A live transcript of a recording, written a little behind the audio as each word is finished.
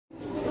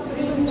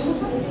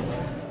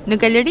Në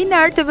Galerinë e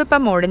Arteve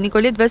Pamore,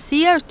 Nikolet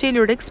Vasia është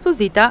çelur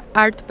ekspozita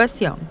Art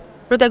Pasion.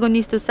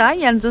 Protagonistë të saj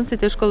janë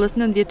nxënësit e shkollës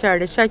 9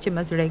 vjeçare Shaqe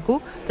Mazreku,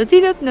 të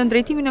cilët në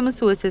drejtimin e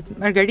mësueses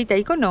Margarita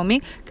Ikonomi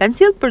kanë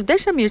sjellë për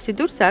dashamirësi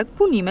dursak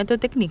punime të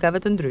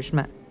teknikave të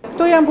ndryshme.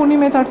 Këto janë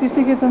punimet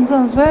artistike të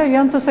nxënësve,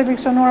 janë të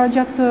seleksionuara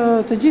gjatë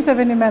të gjithë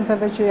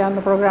evenimenteve që janë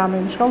në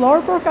programin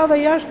shkollor, por ka dhe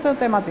jashtë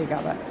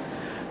tematikave.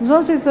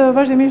 Nxënësit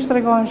vazhdimisht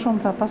tregojnë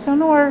shumë të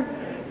apasionuar,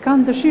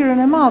 kanë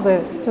dëshirën e madhe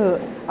të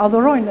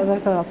adhurojnë dhe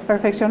të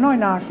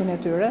perfeksionojnë artin e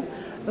tyre,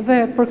 dhe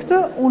për këtë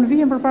unë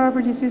vijem përpara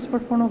përgjegjësisë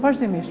për të punuar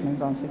vazhdimisht me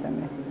nxënësit e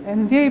mi. E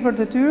ndjej për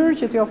detyrë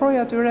që t'i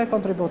ofroj atyre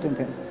kontributin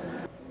tim.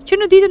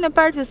 Që në ditën e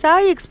parë të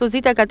saj,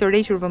 ekspozita ka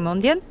tërhequr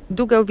vëmendjen,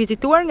 duke u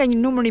vizituar nga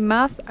një numër i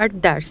madh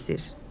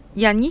artdashësish.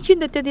 Janë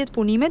 180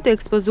 punime të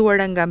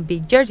ekspozuara nga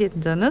mbi 60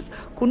 nxënës,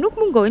 ku nuk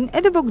mungojnë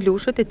edhe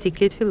voglushët e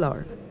ciklit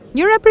fillor.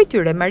 Njëra prej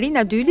tyre,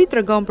 Marina Dyli,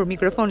 tregon për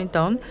mikrofonin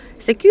ton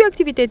se ky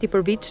aktivitet i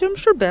përvitshëm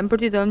shërben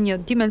për t'i dhënë një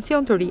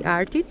dimension të ri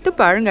artit të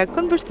parë nga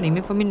këndvështrimi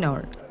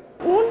fëminor.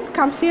 Unë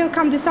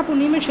kam disa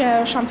punime që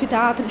është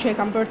amfiteatrin që e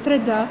kam bërë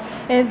 3D,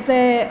 edhe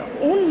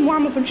mua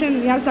më pëlqen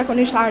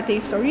jashtëzakonisht arti e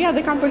historia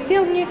dhe kam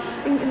përcjell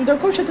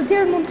ndërkohë që të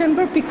tjerë mund të kenë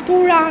bërë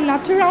piktura,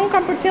 natyra, unë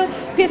kam përcjell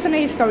pjesën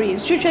e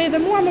historisë, gjë që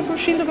edhe mua më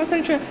pëlqen,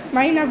 domethënë që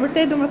Marina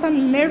vërtet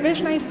domethënë merr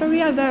vesh nga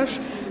historia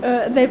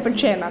dhe e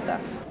pëlqen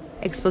atë.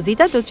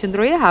 Ekspozita do të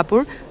qëndrojë e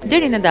hapur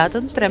deri në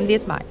datën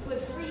 13 maj.